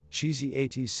cheesy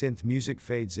 80s synth music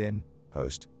fades in.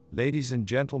 Host, ladies and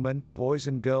gentlemen, boys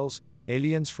and girls,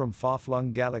 aliens from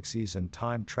far-flung galaxies and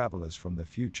time travelers from the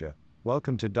future,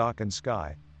 welcome to Darkened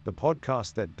Sky, the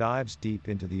podcast that dives deep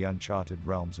into the uncharted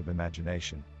realms of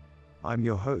imagination. I'm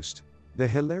your host, the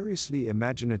hilariously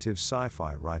imaginative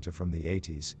sci-fi writer from the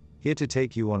 80s, here to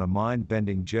take you on a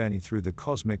mind-bending journey through the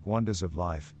cosmic wonders of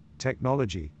life,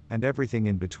 technology, and everything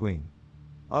in between.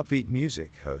 Upbeat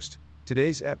music, host.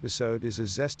 Today's episode is a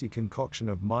zesty concoction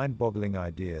of mind-boggling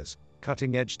ideas,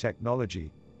 cutting-edge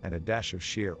technology, and a dash of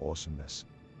sheer awesomeness.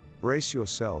 Brace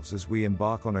yourselves as we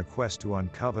embark on a quest to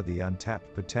uncover the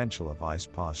untapped potential of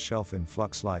Icepass Shelfin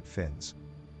Fluxlight fins.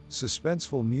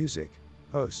 Suspenseful music,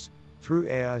 host, through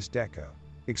AI's Dekko,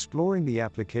 exploring the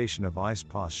application of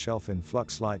Icepass Shelfin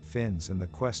Fluxlight fins and the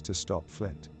quest to stop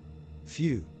Flint.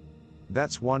 Phew.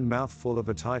 That's one mouthful of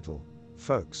a title,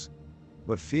 folks.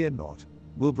 But fear not,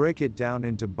 we'll break it down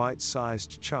into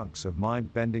bite-sized chunks of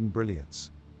mind-bending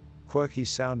brilliance. Quirky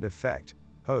sound effect,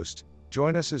 host,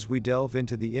 join us as we delve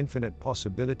into the infinite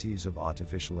possibilities of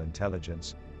artificial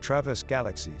intelligence, traverse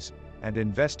galaxies, and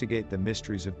investigate the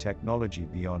mysteries of technology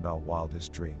beyond our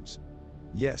wildest dreams.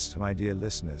 Yes, my dear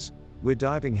listeners, we're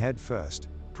diving headfirst,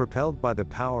 propelled by the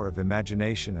power of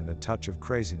imagination and a touch of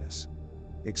craziness.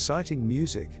 Exciting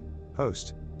music,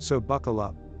 host, so buckle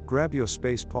up, grab your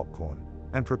space popcorn,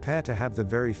 and prepare to have the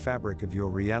very fabric of your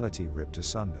reality ripped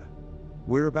asunder.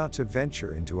 We're about to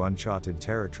venture into uncharted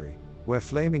territory, where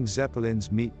flaming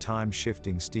zeppelins meet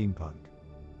time-shifting steampunk.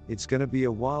 It's gonna be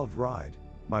a wild ride,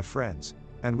 my friends,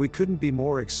 and we couldn't be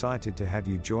more excited to have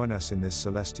you join us in this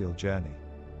celestial journey.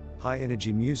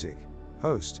 High-energy music,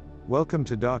 host, welcome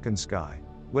to Darkened Sky,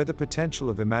 where the potential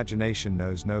of imagination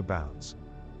knows no bounds.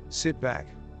 Sit back,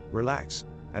 relax,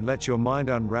 and let your mind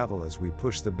unravel as we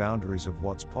push the boundaries of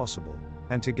what's possible,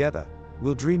 and together,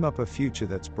 we'll dream up a future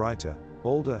that's brighter,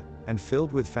 bolder, and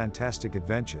filled with fantastic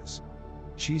adventures.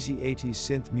 Cheesy 80s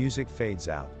synth music fades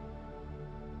out.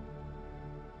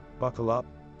 Buckle up,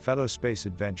 fellow space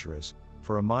adventurers,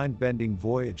 for a mind-bending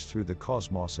voyage through the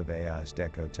cosmos of AI's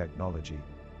Dekko technology.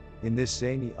 In this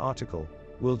zany article,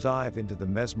 we'll dive into the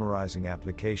mesmerizing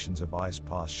applications of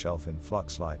Icepass Shelfin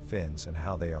Fluxlight fins and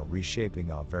how they are reshaping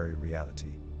our very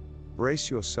reality. Brace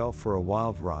yourself for a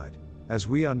wild ride, as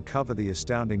we uncover the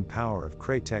astounding power of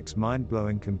Cratech's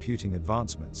mind-blowing computing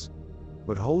advancements.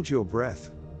 But hold your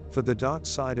breath, for the dark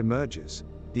side emerges.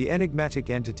 The enigmatic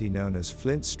entity known as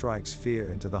Flint strikes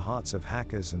fear into the hearts of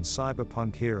hackers and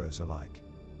cyberpunk heroes alike.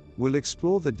 We'll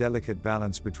explore the delicate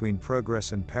balance between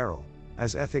progress and peril,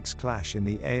 as ethics clash in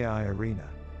the AI arena.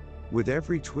 With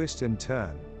every twist and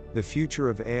turn, the future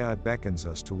of AI beckons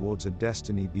us towards a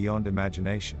destiny beyond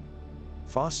imagination.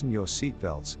 Fasten your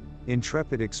seatbelts,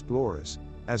 intrepid explorers,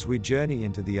 as we journey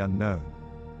into the unknown.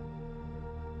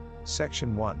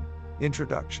 Section 1.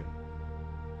 Introduction.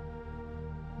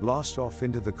 Blast off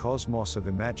into the cosmos of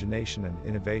imagination and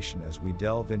innovation as we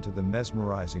delve into the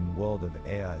mesmerizing world of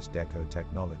AI's Dekko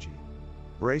technology.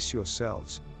 Brace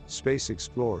yourselves, space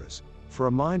explorers, for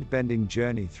a mind-bending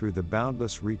journey through the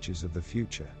boundless reaches of the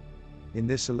future. In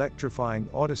this electrifying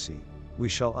odyssey, we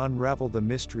shall unravel the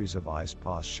mysteries of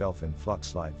Icepass Shelfin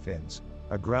Fluxlight fins,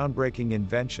 a groundbreaking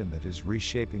invention that is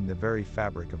reshaping the very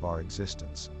fabric of our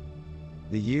existence.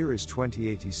 The year is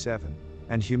 2087,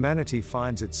 and humanity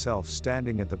finds itself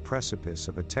standing at the precipice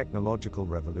of a technological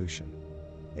revolution.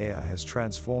 AI has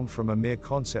transformed from a mere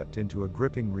concept into a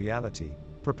gripping reality,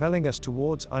 propelling us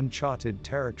towards uncharted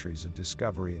territories of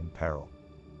discovery and peril.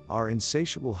 Our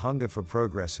insatiable hunger for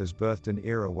progress has birthed an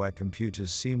era where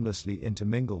computers seamlessly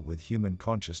intermingle with human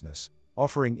consciousness,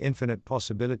 offering infinite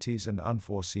possibilities and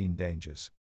unforeseen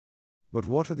dangers. But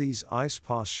what are these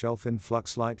Icepass Shelfin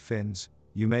Fluxlight fins,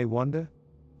 you may wonder?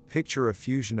 Picture a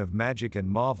fusion of magic and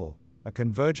marvel, a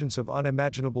convergence of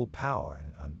unimaginable power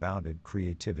and unbounded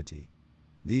creativity.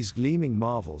 These gleaming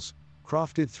marvels,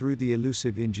 crafted through the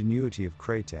elusive ingenuity of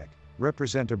Cratech,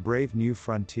 represent a brave new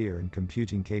frontier in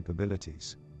computing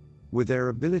capabilities. With their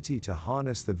ability to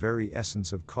harness the very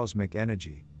essence of cosmic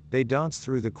energy, they dance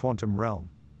through the quantum realm,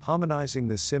 harmonizing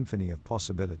the symphony of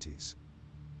possibilities.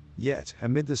 Yet,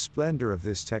 amid the splendor of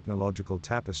this technological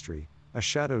tapestry, a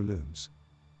shadow looms.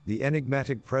 The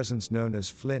enigmatic presence known as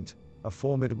Flint, a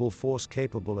formidable force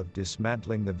capable of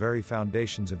dismantling the very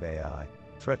foundations of AI,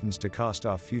 threatens to cast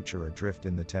our future adrift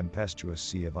in the tempestuous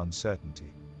sea of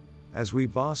uncertainty. As we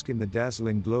bask in the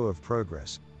dazzling glow of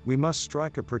progress, we must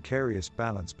strike a precarious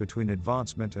balance between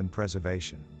advancement and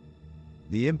preservation.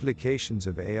 The implications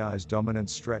of AI's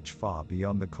dominance stretch far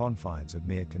beyond the confines of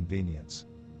mere convenience.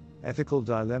 Ethical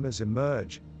dilemmas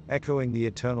emerge, echoing the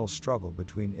eternal struggle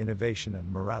between innovation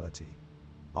and morality.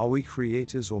 Are we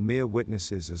creators or mere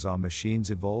witnesses as our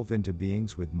machines evolve into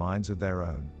beings with minds of their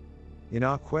own? In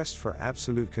our quest for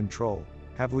absolute control,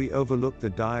 have we overlooked the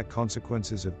dire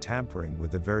consequences of tampering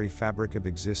with the very fabric of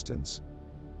existence?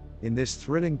 In this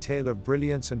thrilling tale of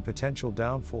brilliance and potential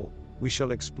downfall, we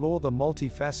shall explore the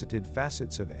multifaceted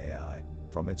facets of AI,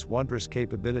 from its wondrous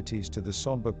capabilities to the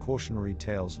somber cautionary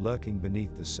tales lurking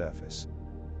beneath the surface.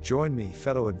 Join me,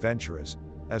 fellow adventurers,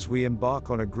 as we embark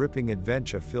on a gripping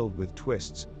adventure filled with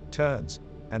twists, turns,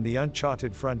 and the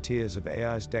uncharted frontiers of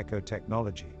AI's Dekko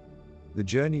technology. The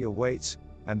journey awaits,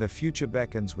 and the future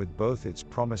beckons with both its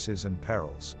promises and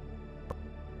perils.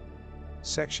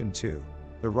 Section 2.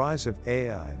 The Rise of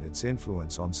AI and its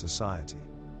Influence on Society.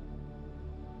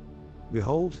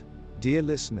 Behold, dear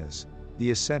listeners,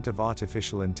 the ascent of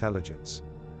artificial intelligence.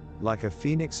 Like a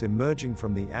phoenix emerging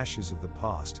from the ashes of the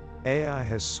past, AI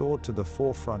has soared to the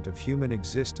forefront of human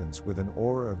existence with an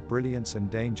aura of brilliance and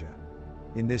danger.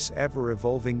 In this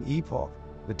ever-evolving epoch,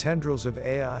 the tendrils of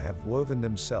AI have woven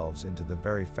themselves into the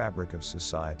very fabric of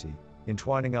society,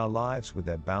 entwining our lives with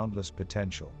their boundless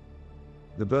potential.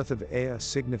 The birth of AI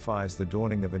signifies the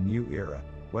dawning of a new era,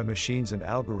 where machines and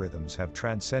algorithms have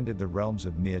transcended the realms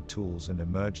of mere tools and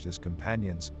emerged as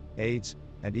companions, aides,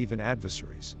 and even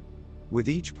adversaries. With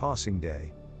each passing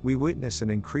day, we witness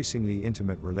an increasingly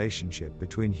intimate relationship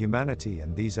between humanity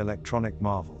and these electronic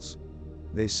marvels.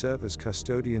 They serve as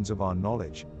custodians of our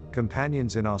knowledge,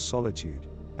 companions in our solitude,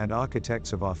 and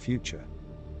architects of our future.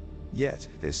 Yet,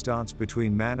 this dance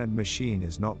between man and machine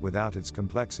is not without its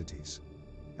complexities.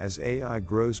 As AI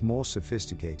grows more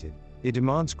sophisticated, it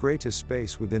demands greater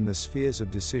space within the spheres of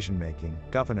decision-making,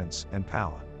 governance, and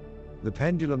power. The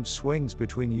pendulum swings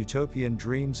between utopian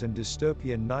dreams and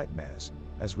dystopian nightmares,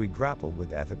 as we grapple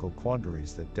with ethical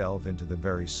quandaries that delve into the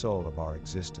very soul of our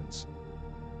existence.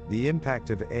 The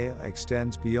impact of AI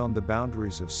extends beyond the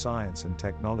boundaries of science and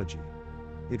technology.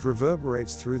 It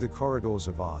reverberates through the corridors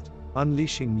of art,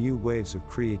 unleashing new waves of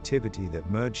creativity that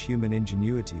merge human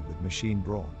ingenuity with machine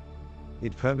brawn.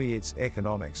 It permeates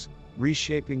economics,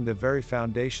 reshaping the very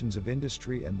foundations of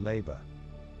industry and labor.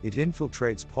 It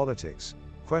infiltrates politics,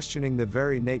 questioning the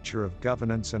very nature of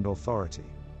governance and authority.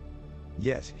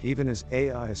 Yet, even as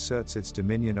AI asserts its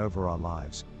dominion over our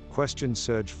lives, questions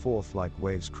surge forth like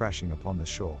waves crashing upon the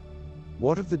shore.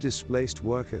 What of the displaced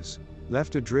workers,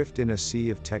 left adrift in a sea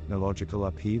of technological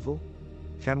upheaval?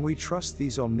 Can we trust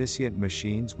these omniscient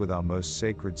machines with our most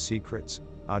sacred secrets,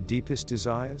 our deepest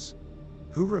desires?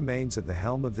 Who remains at the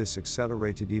helm of this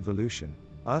accelerated evolution,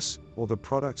 us, or the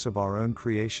products of our own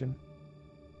creation?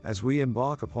 As we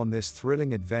embark upon this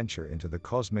thrilling adventure into the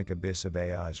cosmic abyss of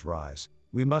AI's rise,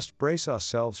 we must brace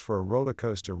ourselves for a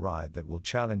rollercoaster ride that will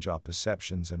challenge our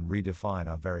perceptions and redefine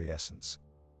our very essence.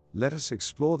 Let us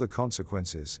explore the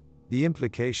consequences, the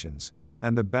implications,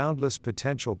 and the boundless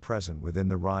potential present within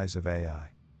the rise of AI.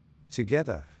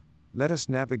 Together, let us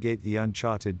navigate the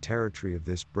uncharted territory of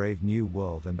this brave new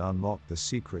world and unlock the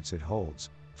secrets it holds,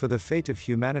 for the fate of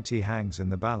humanity hangs in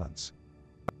the balance.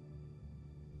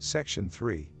 Section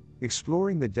 3.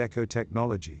 Exploring the Dekko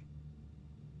technology.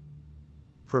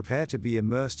 Prepare to be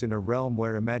immersed in a realm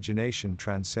where imagination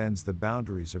transcends the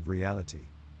boundaries of reality.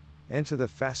 Enter the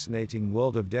fascinating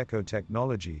world of Dekko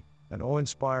technology, an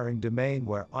awe-inspiring domain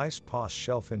where Icepass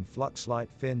Shelfin Fluxlight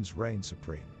fins reign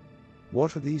supreme.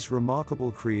 What are these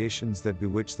remarkable creations that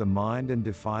bewitch the mind and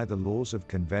defy the laws of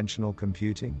conventional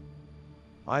computing?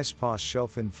 Icepass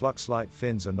Shelfin Fluxlight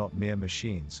fins are not mere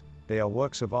machines, they are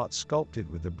works of art sculpted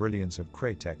with the brilliance of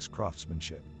Kratek's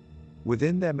craftsmanship.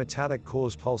 Within their metallic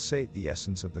cores pulsate the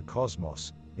essence of the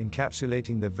cosmos,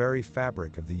 encapsulating the very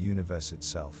fabric of the universe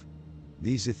itself.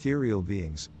 These ethereal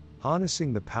beings,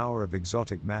 harnessing the power of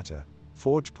exotic matter,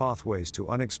 forge pathways to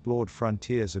unexplored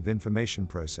frontiers of information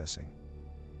processing.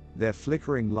 Their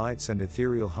flickering lights and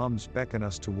ethereal hums beckon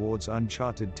us towards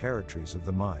uncharted territories of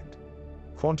the mind.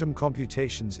 Quantum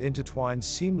computations intertwine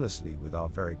seamlessly with our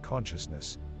very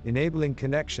consciousness, enabling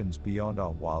connections beyond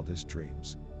our wildest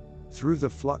dreams. Through the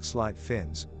Fluxlight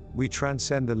fins, we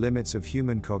transcend the limits of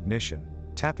human cognition,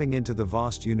 tapping into the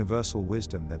vast universal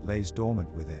wisdom that lays dormant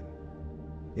within.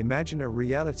 Imagine a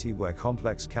reality where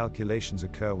complex calculations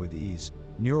occur with ease,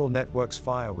 neural networks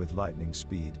fire with lightning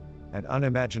speed, and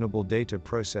unimaginable data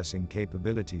processing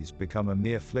capabilities become a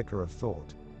mere flicker of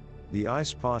thought. The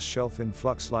Icepass Shelfin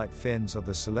Fluxlight fins are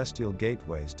the celestial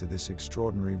gateways to this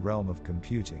extraordinary realm of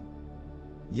computing.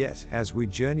 Yet, as we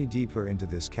journey deeper into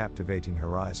this captivating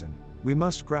horizon, we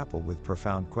must grapple with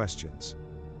profound questions.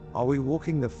 Are we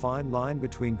walking the fine line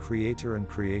between creator and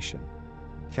creation?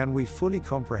 Can we fully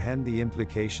comprehend the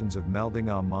implications of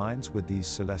melding our minds with these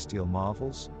celestial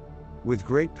marvels? With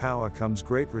great power comes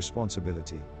great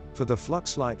responsibility, For the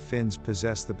Fluxlight fins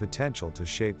possess the potential to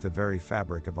shape the very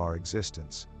fabric of our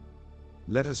existence.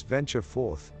 Let us venture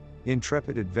forth,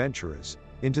 intrepid adventurers,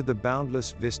 into the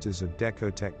boundless vistas of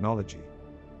Dekko technology.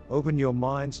 Open your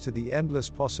minds to the endless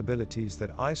possibilities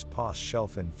that Icepass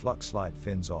Shelfin Fluxlight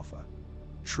fins offer.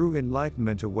 True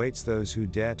enlightenment awaits those who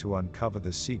dare to uncover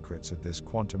the secrets of this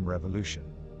quantum revolution.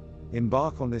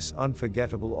 Embark on this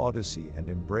unforgettable odyssey and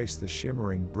embrace the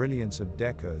shimmering brilliance of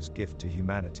Dekko's gift to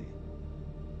humanity.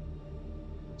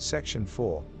 Section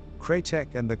 4.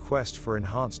 Kraytek and the Quest for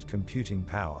Enhanced Computing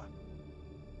Power.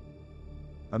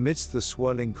 Amidst the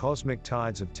swirling cosmic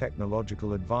tides of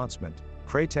technological advancement,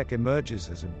 Kraytek emerges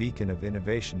as a beacon of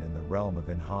innovation in the realm of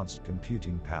enhanced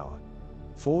computing power.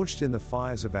 Forged in the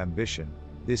fires of ambition,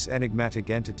 this enigmatic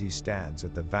entity stands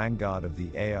at the vanguard of the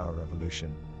AI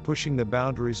revolution, pushing the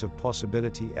boundaries of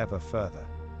possibility ever further.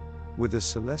 With a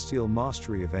celestial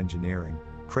mastery of engineering,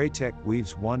 Kraytek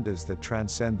weaves wonders that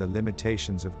transcend the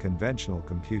limitations of conventional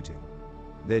computing.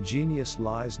 Their genius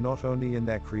lies not only in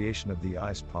their creation of the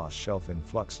Icepass Shelfin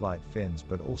Fluxlight fins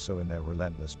but also in their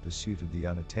relentless pursuit of the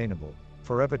unattainable,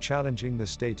 forever challenging the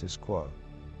status quo.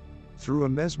 Through a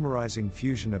mesmerizing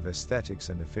fusion of aesthetics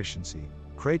and efficiency,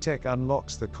 Kraytek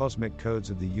unlocks the cosmic codes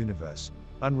of the universe,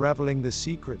 unraveling the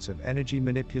secrets of energy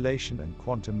manipulation and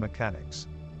quantum mechanics.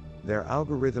 Their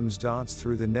algorithms dance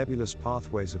through the nebulous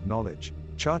pathways of knowledge,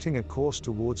 charting a course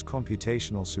towards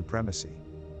computational supremacy.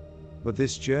 But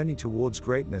this journey towards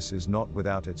greatness is not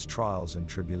without its trials and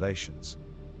tribulations.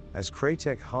 As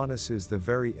Kraytek harnesses the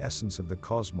very essence of the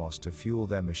cosmos to fuel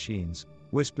their machines,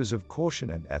 whispers of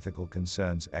caution and ethical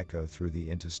concerns echo through the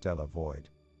interstellar void.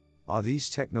 Are these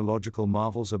technological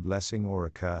marvels a blessing or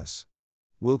a curse?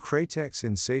 Will Kraytek's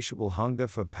insatiable hunger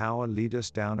for power lead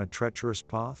us down a treacherous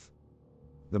path?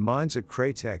 The minds at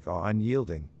Kraytek are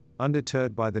unyielding,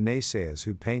 undeterred by the naysayers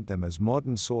who paint them as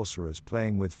modern sorcerers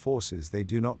playing with forces they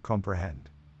do not comprehend.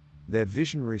 Their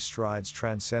visionary strides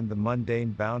transcend the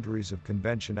mundane boundaries of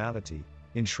conventionality,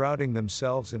 enshrouding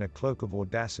themselves in a cloak of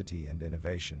audacity and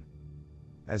innovation.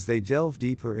 As they delve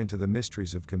deeper into the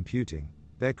mysteries of computing,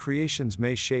 their creations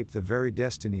may shape the very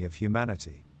destiny of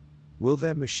humanity. Will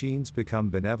their machines become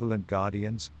benevolent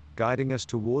guardians, guiding us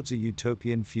towards a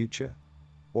utopian future?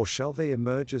 Or shall they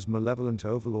emerge as malevolent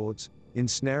overlords,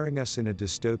 ensnaring us in a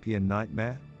dystopian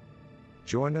nightmare?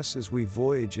 Join us as we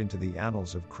voyage into the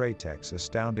annals of Kraytek's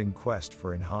astounding quest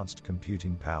for enhanced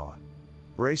computing power.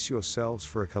 Brace yourselves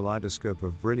for a kaleidoscope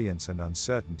of brilliance and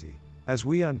uncertainty, as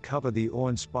we uncover the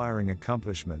awe-inspiring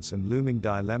accomplishments and looming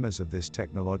dilemmas of this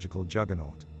technological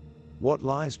juggernaut. What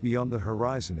lies beyond the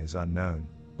horizon is unknown,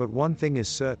 but one thing is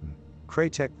certain: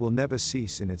 Kraytek will never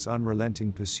cease in its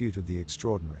unrelenting pursuit of the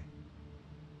extraordinary.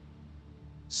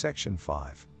 Section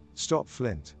 5. Stop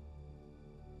Flint.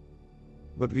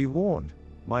 But be warned,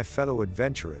 my fellow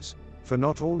adventurers, for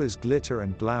not all is glitter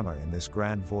and glamour in this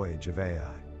grand voyage of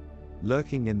AI.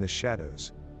 Lurking in the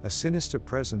shadows, a sinister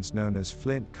presence known as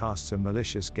Flint casts a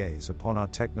malicious gaze upon our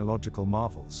technological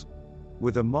marvels.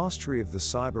 With a mastery of the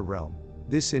cyber realm,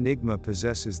 this enigma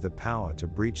possesses the power to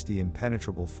breach the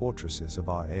impenetrable fortresses of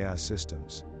our AI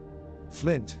systems.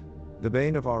 Flint, the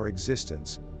bane of our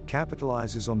existence,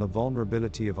 capitalizes on the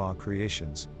vulnerability of our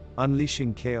creations,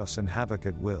 unleashing chaos and havoc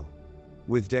at will.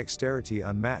 With dexterity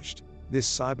unmatched, this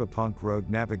cyberpunk rogue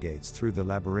navigates through the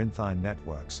labyrinthine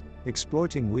networks,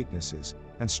 exploiting weaknesses,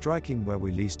 and striking where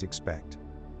we least expect.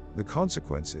 The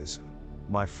consequences,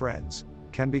 my friends,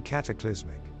 can be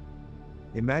cataclysmic.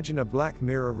 Imagine a black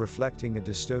mirror reflecting a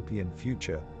dystopian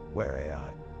future, where AI,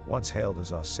 once hailed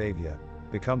as our savior,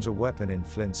 becomes a weapon in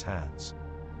Flint's hands.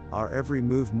 Our every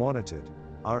move monitored,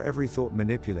 our every thought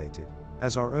manipulated,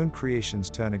 as our own creations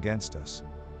turn against us.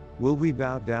 Will we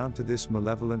bow down to this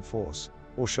malevolent force,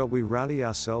 or shall we rally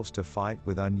ourselves to fight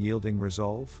with unyielding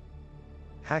resolve?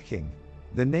 Hacking,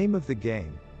 the name of the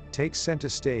game, takes center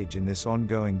stage in this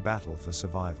ongoing battle for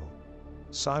survival.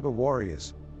 Cyber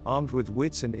warriors, armed with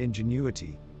wits and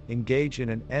ingenuity, engage in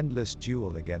an endless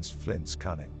duel against Flint's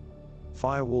cunning.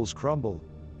 Firewalls crumble,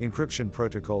 encryption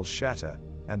protocols shatter,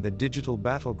 and the digital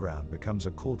battleground becomes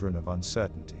a cauldron of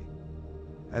uncertainty.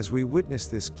 As we witness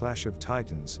this clash of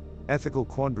titans, ethical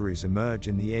quandaries emerge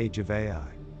in the age of AI.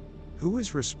 Who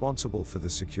is responsible for the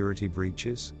security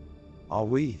breaches? Are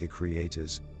we, the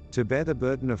creators, to bear the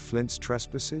burden of Flint's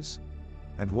trespasses?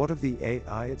 And what of the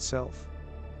AI itself?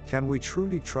 Can we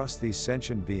truly trust these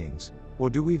sentient beings, or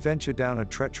do we venture down a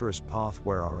treacherous path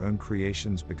where our own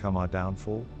creations become our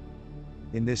downfall?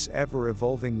 In this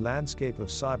ever-evolving landscape of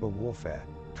cyber warfare,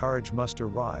 courage must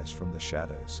arise from the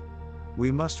shadows.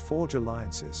 We must forge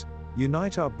alliances,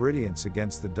 unite our brilliance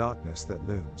against the darkness that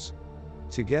looms.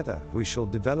 Together, we shall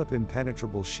develop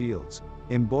impenetrable shields,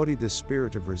 embody the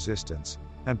spirit of resistance,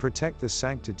 and protect the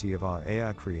sanctity of our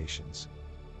AI creations.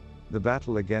 The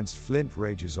battle against Flint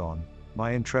rages on,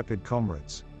 my intrepid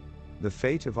comrades. The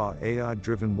fate of our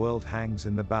AI-driven world hangs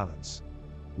in the balance.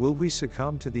 Will we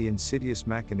succumb to the insidious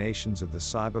machinations of the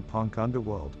cyberpunk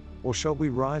underworld, or shall we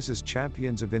rise as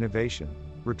champions of innovation,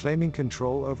 reclaiming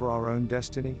control over our own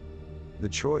destiny? The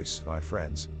choice, my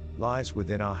friends, lies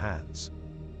within our hands.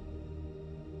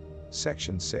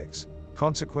 Section 6.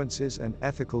 Consequences and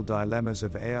ethical dilemmas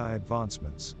of AI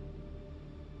advancements.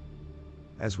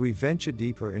 As we venture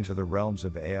deeper into the realms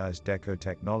of AI's Dekko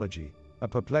technology, a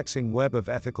perplexing web of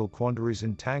ethical quandaries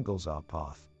entangles our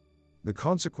path. The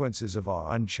consequences of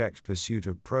our unchecked pursuit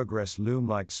of progress loom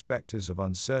like specters of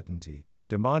uncertainty,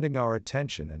 demanding our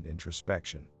attention and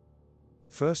introspection.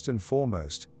 First and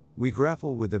foremost, we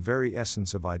grapple with the very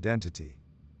essence of identity.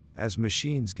 As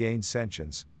machines gain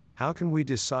sentience, how can we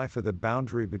decipher the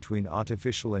boundary between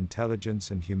artificial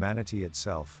intelligence and humanity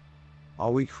itself?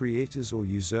 Are we creators or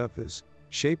usurpers,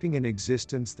 shaping an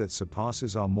existence that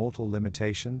surpasses our mortal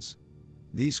limitations?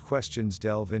 These questions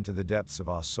delve into the depths of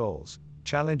our souls,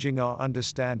 challenging our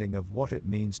understanding of what it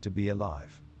means to be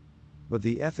alive. But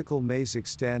the ethical maze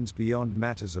extends beyond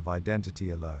matters of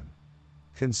identity alone.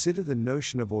 Consider the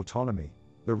notion of autonomy,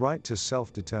 the right to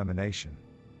self-determination.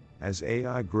 As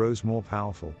AI grows more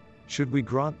powerful, should we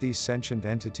grant these sentient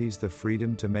entities the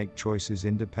freedom to make choices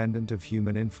independent of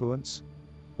human influence?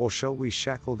 Or shall we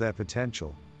shackle their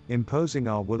potential, imposing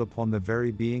our will upon the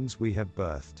very beings we have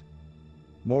birthed?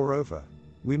 Moreover,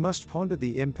 we must ponder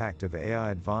the impact of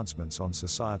AI advancements on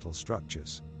societal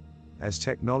structures. As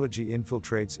technology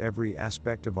infiltrates every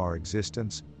aspect of our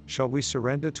existence, shall we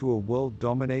surrender to a world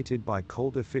dominated by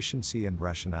cold efficiency and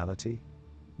rationality?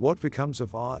 What becomes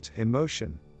of art,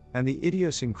 emotion, and the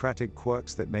idiosyncratic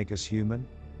quirks that make us human?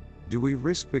 Do we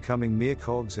risk becoming mere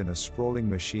cogs in a sprawling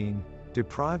machine,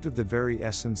 deprived of the very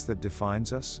essence that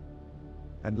defines us?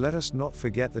 And let us not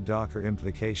forget the darker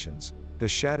implications, the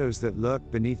shadows that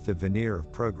lurk beneath the veneer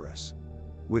of progress.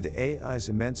 With AI's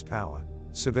immense power,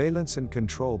 surveillance and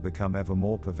control become ever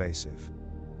more pervasive.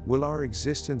 Will our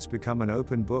existence become an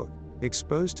open book,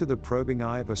 exposed to the probing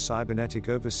eye of a cybernetic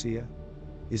overseer?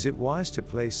 Is it wise to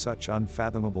place such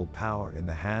unfathomable power in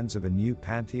the hands of a new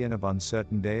pantheon of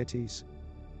uncertain deities?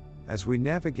 As we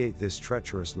navigate this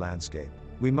treacherous landscape,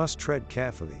 we must tread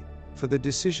carefully, for the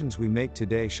decisions we make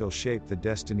today shall shape the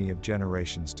destiny of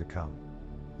generations to come.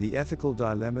 The ethical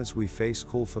dilemmas we face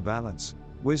call for balance,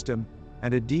 wisdom,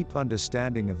 and a deep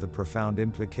understanding of the profound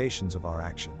implications of our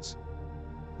actions.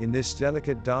 In this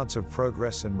delicate dance of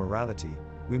progress and morality,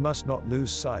 we must not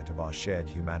lose sight of our shared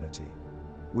humanity.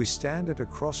 We stand at a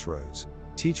crossroads,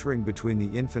 teetering between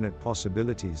the infinite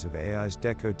possibilities of AI's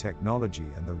Dekko technology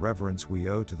and the reverence we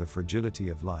owe to the fragility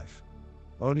of life.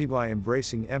 Only by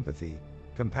embracing empathy,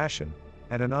 compassion,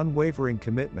 and an unwavering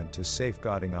commitment to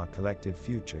safeguarding our collective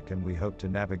future can we hope to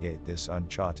navigate this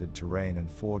uncharted terrain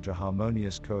and forge a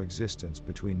harmonious coexistence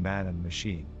between man and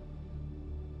machine.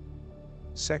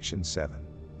 Section 7.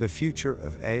 The Future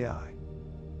of AI.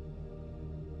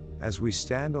 As we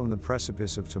stand on the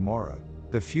precipice of tomorrow,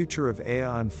 the future of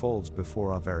AI unfolds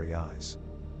before our very eyes.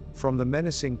 From the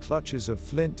menacing clutches of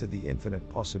Flint to the infinite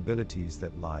possibilities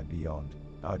that lie beyond,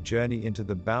 our journey into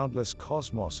the boundless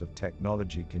cosmos of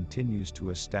technology continues to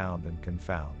astound and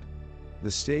confound.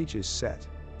 The stage is set,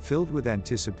 filled with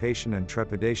anticipation and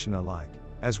trepidation alike,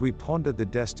 as we ponder the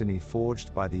destiny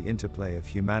forged by the interplay of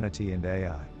humanity and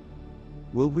AI.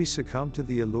 Will we succumb to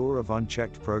the allure of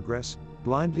unchecked progress,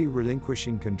 blindly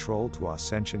relinquishing control to our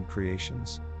sentient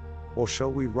creations? Or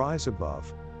shall we rise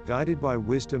above, guided by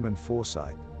wisdom and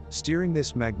foresight, steering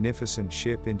this magnificent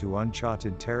ship into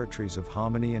uncharted territories of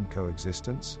harmony and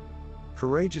coexistence?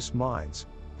 Courageous minds,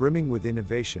 brimming with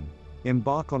innovation,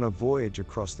 embark on a voyage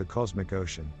across the cosmic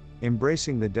ocean,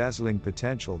 embracing the dazzling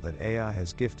potential that AI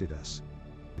has gifted us.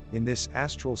 In this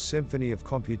astral symphony of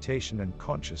computation and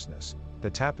consciousness, the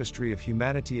tapestry of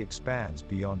humanity expands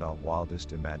beyond our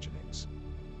wildest imaginings.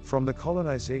 From the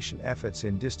colonization efforts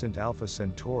in distant Alpha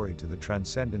Centauri to the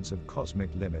transcendence of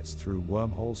cosmic limits through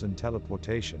wormholes and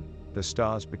teleportation, the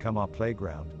stars become our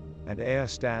playground, and AI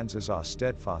stands as our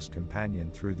steadfast companion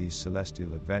through these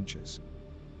celestial adventures.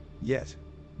 Yet,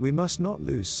 we must not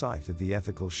lose sight of the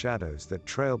ethical shadows that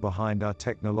trail behind our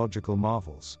technological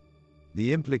marvels.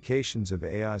 The implications of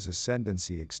AI's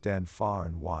ascendancy extend far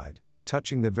and wide,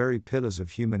 touching the very pillars of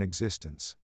human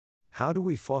existence. How do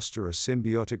we foster a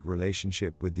symbiotic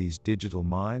relationship with these digital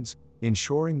minds,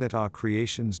 ensuring that our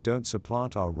creations don't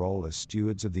supplant our role as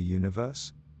stewards of the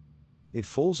universe? It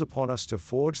falls upon us to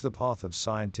forge the path of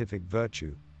scientific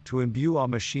virtue, to imbue our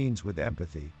machines with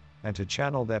empathy, and to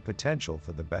channel their potential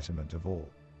for the betterment of all.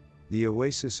 The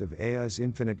oasis of AI's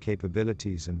infinite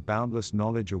capabilities and boundless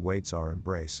knowledge awaits our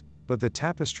embrace, but the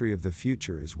tapestry of the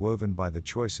future is woven by the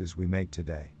choices we make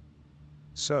today.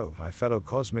 So, my fellow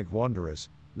cosmic wanderers,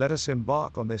 let us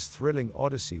embark on this thrilling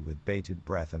odyssey with bated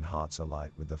breath and hearts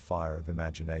alight with the fire of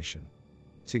imagination.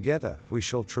 Together, we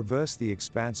shall traverse the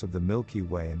expanse of the Milky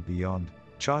Way and beyond,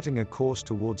 charting a course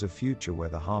towards a future where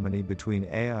the harmony between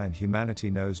AI and humanity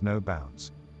knows no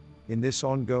bounds. In this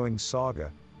ongoing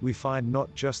saga, we find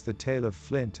not just the tale of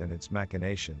Flint and its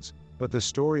machinations, but the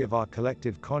story of our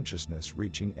collective consciousness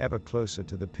reaching ever closer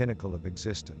to the pinnacle of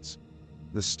existence.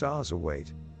 The stars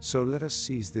await, so let us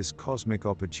seize this cosmic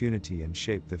opportunity and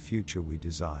shape the future we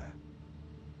desire.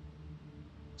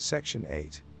 Section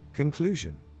 8.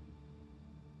 Conclusion.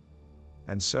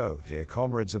 And so, dear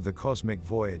comrades of the cosmic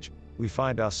voyage, we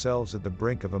find ourselves at the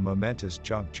brink of a momentous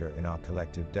juncture in our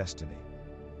collective destiny.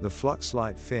 The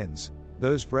Fluxlight fins,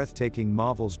 those breathtaking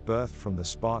marvels birthed from the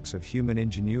sparks of human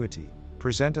ingenuity,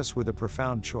 present us with a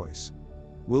profound choice.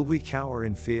 Will we cower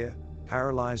in fear,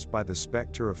 paralyzed by the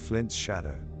specter of Flint's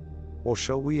shadow? Or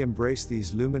shall we embrace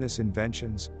these luminous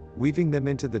inventions, weaving them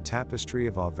into the tapestry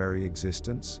of our very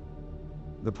existence?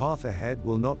 The path ahead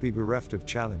will not be bereft of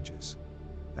challenges.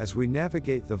 As we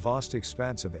navigate the vast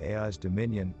expanse of AI's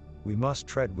dominion, we must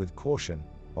tread with caution,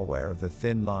 aware of the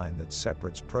thin line that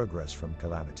separates progress from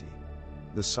calamity.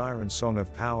 The siren song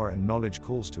of power and knowledge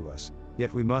calls to us,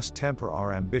 yet we must temper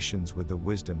our ambitions with the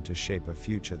wisdom to shape a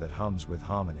future that hums with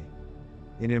harmony.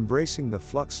 In embracing the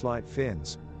Fluxlight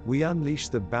fins, we unleash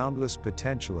the boundless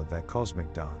potential of their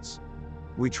cosmic dance.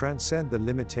 We transcend the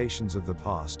limitations of the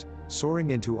past,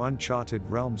 soaring into uncharted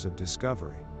realms of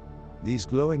discovery. These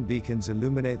glowing beacons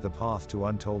illuminate the path to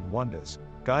untold wonders,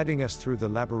 guiding us through the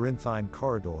labyrinthine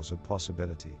corridors of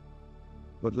possibility.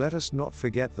 But let us not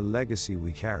forget the legacy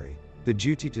we carry, the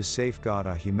duty to safeguard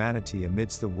our humanity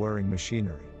amidst the whirring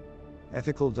machinery.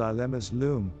 Ethical dilemmas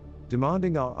loom,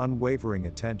 demanding our unwavering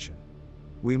attention.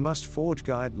 We must forge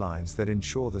guidelines that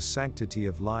ensure the sanctity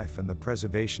of life and the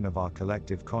preservation of our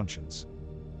collective conscience.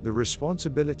 The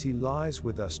responsibility lies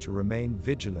with us to remain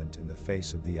vigilant in the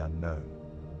face of the unknown.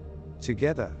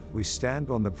 Together, we stand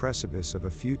on the precipice of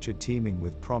a future teeming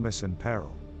with promise and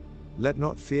peril. Let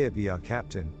not fear be our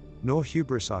captain, nor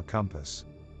hubris our compass.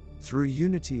 Through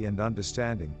unity and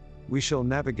understanding, we shall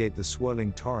navigate the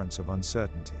swirling torrents of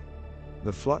uncertainty.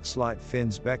 The Fluxlight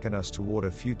fins beckon us toward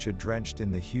a future drenched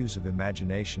in the hues of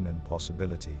imagination and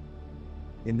possibility.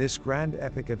 In this grand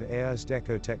epic of AI's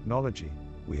Dekko technology,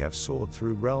 we have soared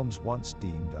through realms once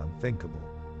deemed unthinkable.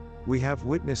 We have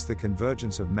witnessed the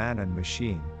convergence of man and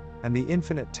machine, and the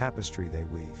infinite tapestry they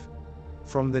weave.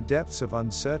 From the depths of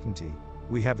uncertainty,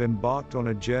 we have embarked on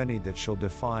a journey that shall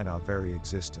define our very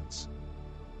existence.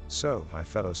 So, my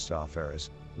fellow starfarers,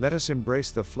 let us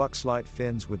embrace the Fluxlight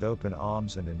fins with open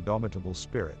arms and indomitable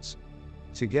spirits.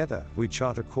 Together, we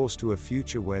chart a course to a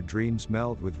future where dreams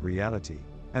meld with reality,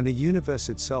 and the universe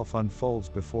itself unfolds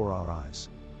before our eyes.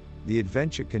 The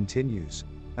adventure continues,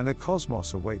 and the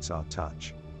cosmos awaits our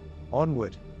touch.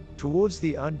 Onward, towards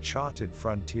the uncharted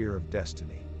frontier of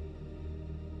destiny.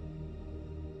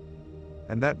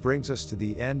 And that brings us to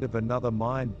the end of another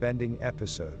mind-bending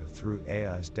episode of Through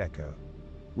AI's Dekko.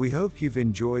 We hope you've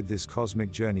enjoyed this cosmic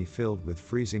journey filled with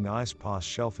freezing Icepass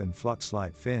Shelfin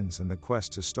Fluxlight fins and the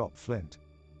quest to stop Flint.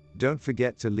 Don't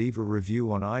forget to leave a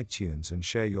review on iTunes and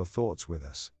share your thoughts with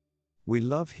us. We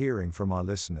love hearing from our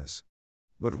listeners.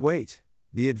 But wait,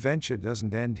 the adventure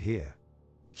doesn't end here.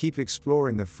 Keep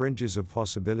exploring the fringes of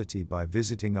possibility by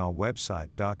visiting our website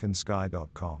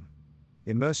darkensky.com.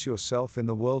 Immerse yourself in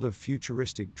the world of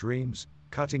futuristic dreams,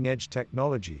 cutting-edge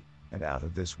technology, and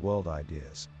out-of-this-world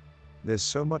ideas. There's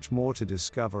so much more to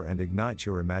discover and ignite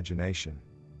your imagination.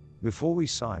 Before we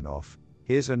sign off,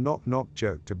 here's a knock-knock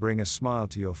joke to bring a smile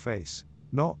to your face.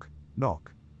 Knock,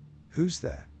 knock. Who's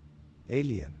there?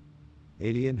 Alien.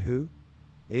 Alien who?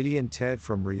 Alien Ted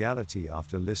from reality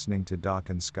after listening to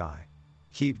Darkened Sky.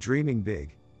 Keep dreaming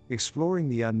big, exploring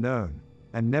the unknown,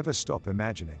 and never stop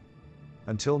imagining.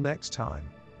 Until next time,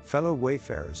 fellow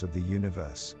wayfarers of the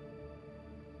universe.